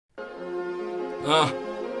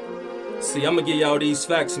See, I'ma give y'all these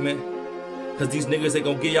facts, man. Cause these niggas ain't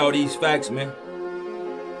gonna give y'all these facts, man.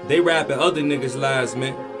 They rapping other niggas' lies,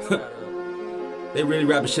 man. They really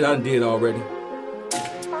rapping shit I done did already.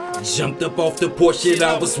 Jumped up off the porch, shit,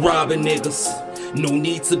 I was robbing niggas. No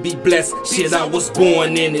need to be blessed, shit, I was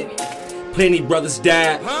born in it. Plenty brothers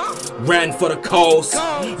died, ran for the cause.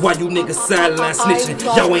 Why you niggas sideline snitching?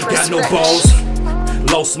 Y'all ain't got no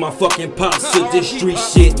balls. Lost my fucking pops to this street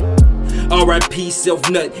shit. R.I.P. Self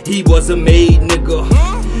Nut, he was a made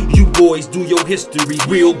nigga. You boys do your history,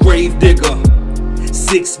 real grave digger.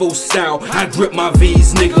 6'4" style, I grip my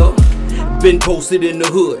V's, nigga. Been posted in the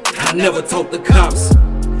hood, I never talk to cops.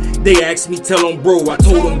 They asked me, tell them bro, I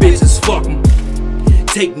told them bitches fuck them.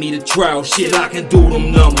 Take me to trial, shit, I can do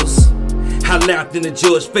them numbers. I laughed in the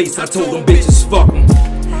judge's face, I told them bitches fuck them.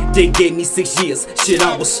 They gave me 6 years, shit,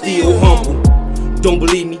 I was still humble. Don't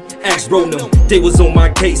believe me? Ask bro them, they was on my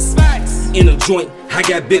case. In a joint, I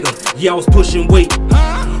got bigger, yeah, I was pushing weight.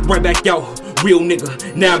 Right back out, real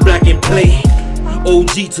nigga, now I'm black and play.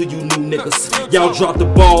 OG to you new niggas, y'all drop the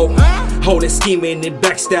ball. All that scheming and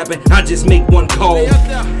backstabbing, I just make one call.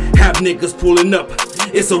 Have niggas pulling up,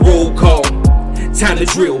 it's a roll call. Time to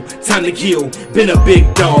drill, time to kill, been a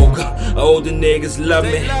big dog. Older niggas love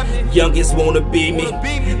me, youngest wanna be me.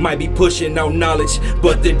 Might be pushing out knowledge,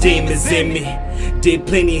 but the demons in me. Did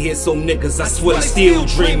plenty hits on niggas, I swear I'm still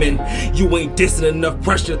dreaming. You ain't dissing enough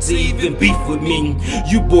pressure to even beef with me.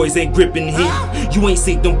 You boys ain't gripping heat, you ain't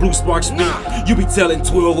seen them blue sparks speak. You be telling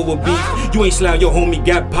 12 over beef, you ain't sliding your homie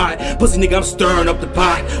got pot. Pussy nigga, I'm stirring up the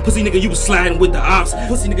pot. Pussy nigga, you was sliding with the ops.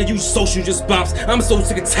 Pussy nigga, you social just bops. I'm so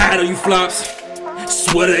sick and tired of you flops.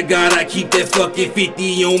 Swear to God, I keep that fucking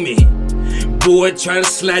 50 on me. Boy, try to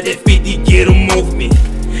slide that 50, get him off me.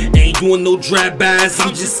 Ain't doing no drive-bys,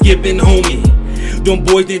 I'm just skipping homie. Them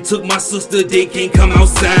boys that took my sister, they can't come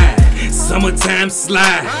outside. Summertime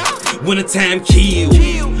slide, wintertime kill.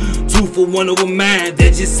 2 for 1 over mine,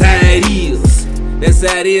 that's just how it is. That's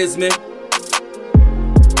how it is, man.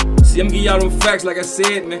 See, I'm gonna give y'all them facts like I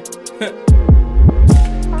said, man.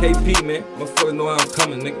 KP, man. Motherfuckers know how I'm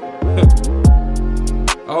coming, nigga.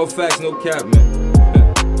 All facts, no cap,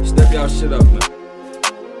 man. Step y'all shit up, man.